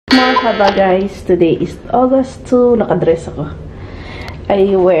Haba guys, today is August 2. Nakadress ako.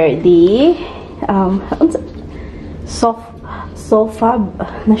 I wear the sofa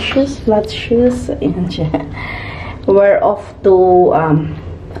na shoes, flat shoes. Ayan siya. We're off to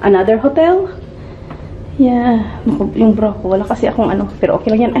another hotel. Yeah, yung bra ko. Wala kasi akong ano, pero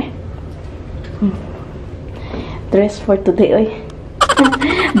okay lang yan. Dress for today, oy.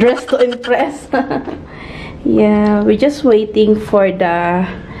 Dress to impress. Yeah, we're just waiting for the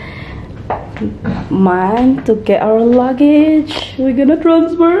man to get our luggage. We're gonna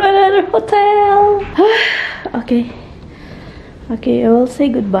transfer another hotel. Okay, I will say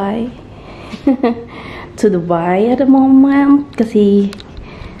goodbye to Dubai at the moment, kasi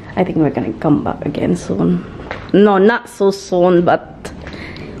I think we're gonna come back again soon. No, not so soon, but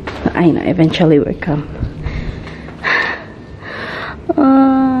I know eventually we'll come.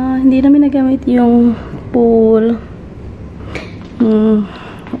 Hindi namin nagamit yung pool.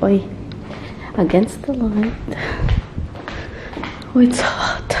 Oy, against the light. Oh, it's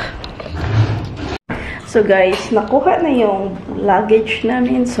hot. So guys, nakuha na yung luggage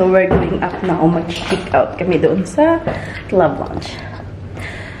namin. So we're going up now. Mag-check out kami doon sa club lounge.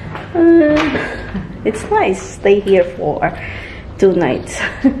 It's nice. Stay here for 2 nights.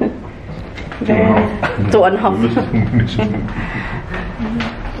 2.5.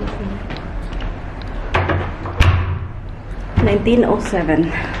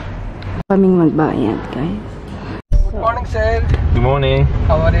 1907. Kaming magbayad, guys. Good morning, sir. Good morning.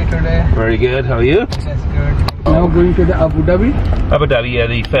 How are you today? Very good. How are you? That's good. Now going to the Abu Dhabi? Abu Dhabi, yeah,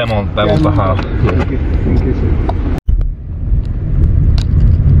 the Fairmont, Babel Bahar. Yeah. Okay, thank you, sir.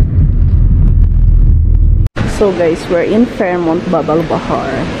 So guys, we're in Fairmont, Babal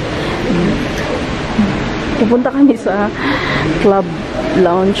Bahar. Pupunta kami sa club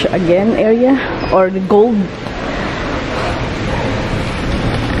lounge again area, or the gold.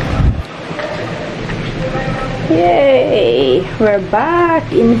 Yay! We're back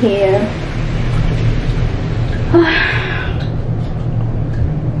in here.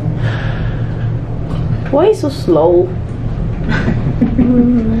 Why so slow?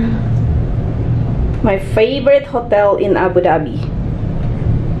 My favorite hotel in Abu Dhabi.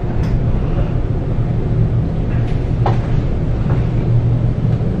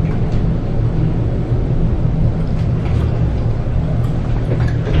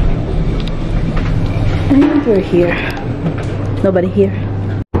 I think we're here. Nobody here.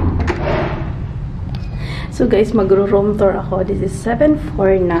 So guys, magro-room tour ako. This is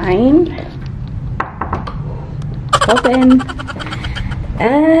 749. Open.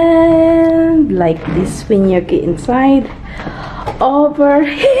 And like this when you get inside. Over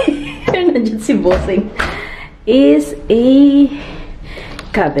here, nandiyan si Bossing, is a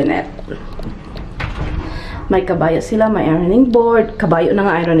cabinet. May kabayo sila, may ironing board. Kabayo na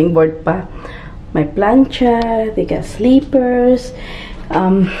nga, ironing board pa. May plancha, they got sleepers.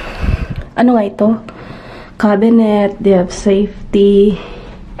 Ano nga ito? Cabinet, they have safety.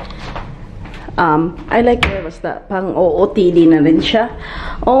 I like it, basta pang OOTD na rin siya.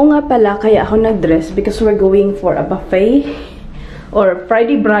 Oo nga pala, kaya ako nag-dress because we're going for a buffet or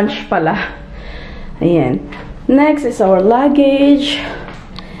Friday brunch pala. Ayan. Next is our luggage.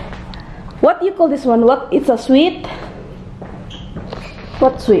 What do you call this one? What? It's a suite?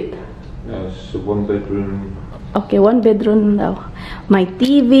 What suite? It's a 1-bedroom. Okay, 1 bedroom now. My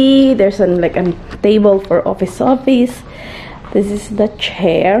TV. There's like a table for office. This is the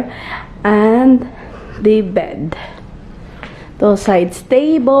chair and the bed. The side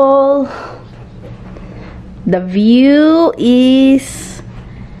table. The view is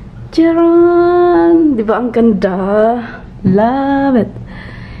Jaran. Diba ang ganda? Love it.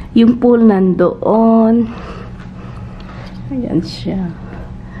 Yung pool nandoon. Ayan siya.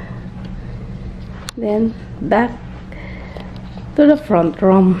 Then back to the front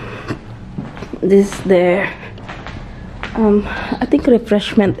room. This is there. I think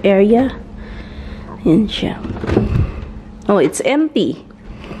refreshment area. Ayan siya. Oh, it's empty.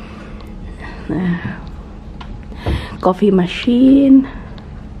 Coffee machine.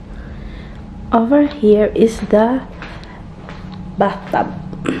 Over here is the bathtub.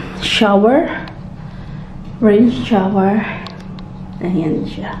 Shower. Rain shower. Ayan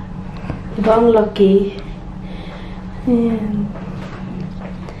siya. Diba ang laki? And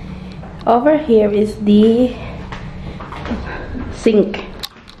over here is the sink.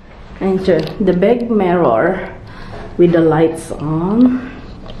 And the big mirror with the lights on.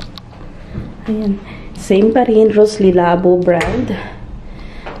 Ayan. Same pa rin, Rose Lilabo brand.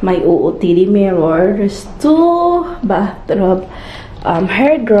 May OOTD mirror. There's 2 bathtub,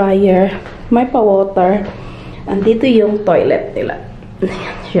 hair dryer, may pa-water. Andito yung toilet nila.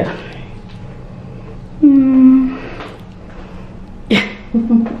 Ayan siya.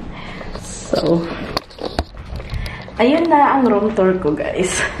 So, ayun na ang room tour ko,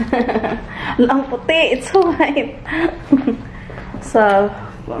 guys. Ang puti, it's so white. So,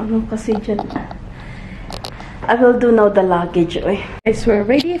 ano kasi dyan? I will do now the luggage. Guys, we're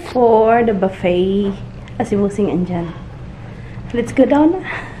ready for the buffet. As busing andyan. Let's go down.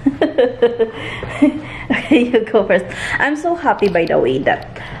 Okay, you go first. I'm so happy, by the way,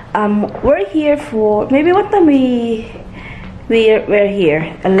 that we're here for maybe what time we're here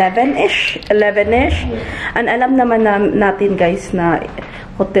 11ish, and alam naman natin, guys, na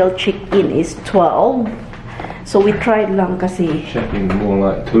hotel check-in is 12, so we tried lang kasi Checking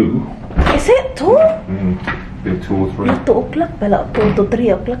more like 2. is it 2? Been 2 or 3. 2 o'clock pala, 2 to 3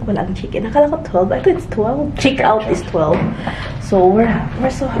 o'clock pala ang check-in. Nakala ko 12, I thought it's 12. Check-out is 12. So we're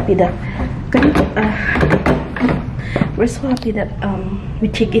so happy that we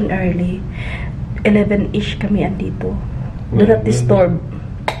check-in early. 11ish kami andito. Do not disturb.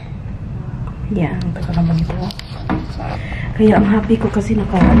 Yan, taga naman ito. Kaya ang happy ko kasi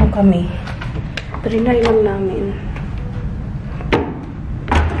nakaano kami. Trinay lang namin.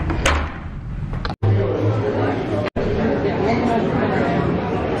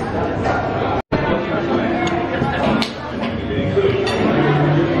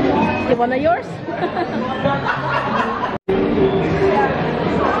 You wanna yours?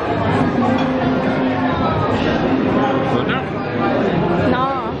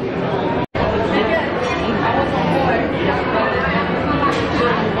 No.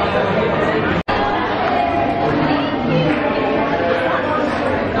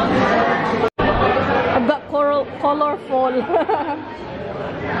 I've got colorful.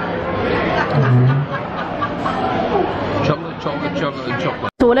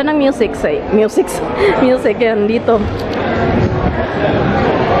 Chocolate. So, wala ng music yan dito.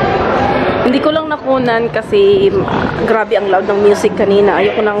 Hindi ko lang nakunan kasi grabe ang loud ng music kanina.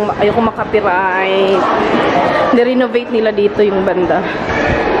 Ayoko makapiright. Ni-renovate nila dito yung banda.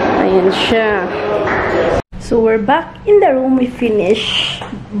 Ayan siya. So, we're back in the room. We finished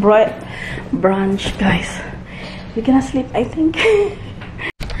brunch, guys. We're gonna sleep, I think.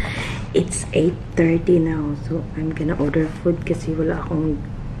 It's 8:30 now, so I'm gonna order food kasi wala akong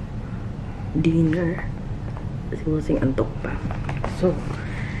dinner. Kasi wasing antok pa. So,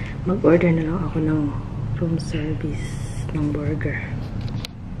 mag-order na lang ako ng room service ng burger.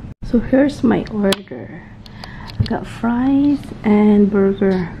 So, here's my order. I got fries and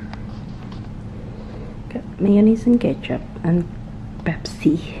burger. Got mayonnaise and ketchup and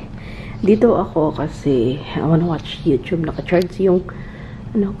Pepsi. Dito ako kasi I wanna watch YouTube. Naka-charge yung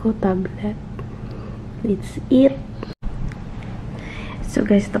tablet. Let's eat. So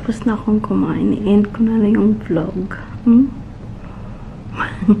guys, tapos na akong kumain. I-end ko na lang yung vlog.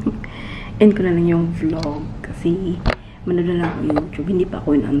 End ko na lang yung vlog kasi manood na lang ako YouTube. Hindi pa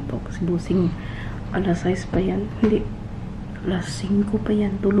ako inantok kasi busing alas 6 pa yan. Hindi, alas 5 pa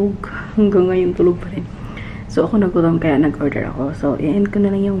yan. Tulog. Hanggang ngayon tulog pa rin. So ako nagutom kaya nag-order ako. So i-end ko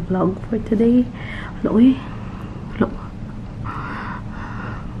na lang yung vlog for today.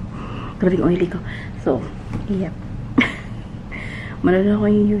 Grabe oily ko. So, yep. Manood ako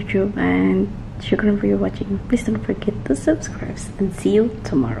yung YouTube and shukran for your watching. Please don't forget to subscribe and see you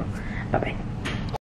tomorrow. Bye-bye.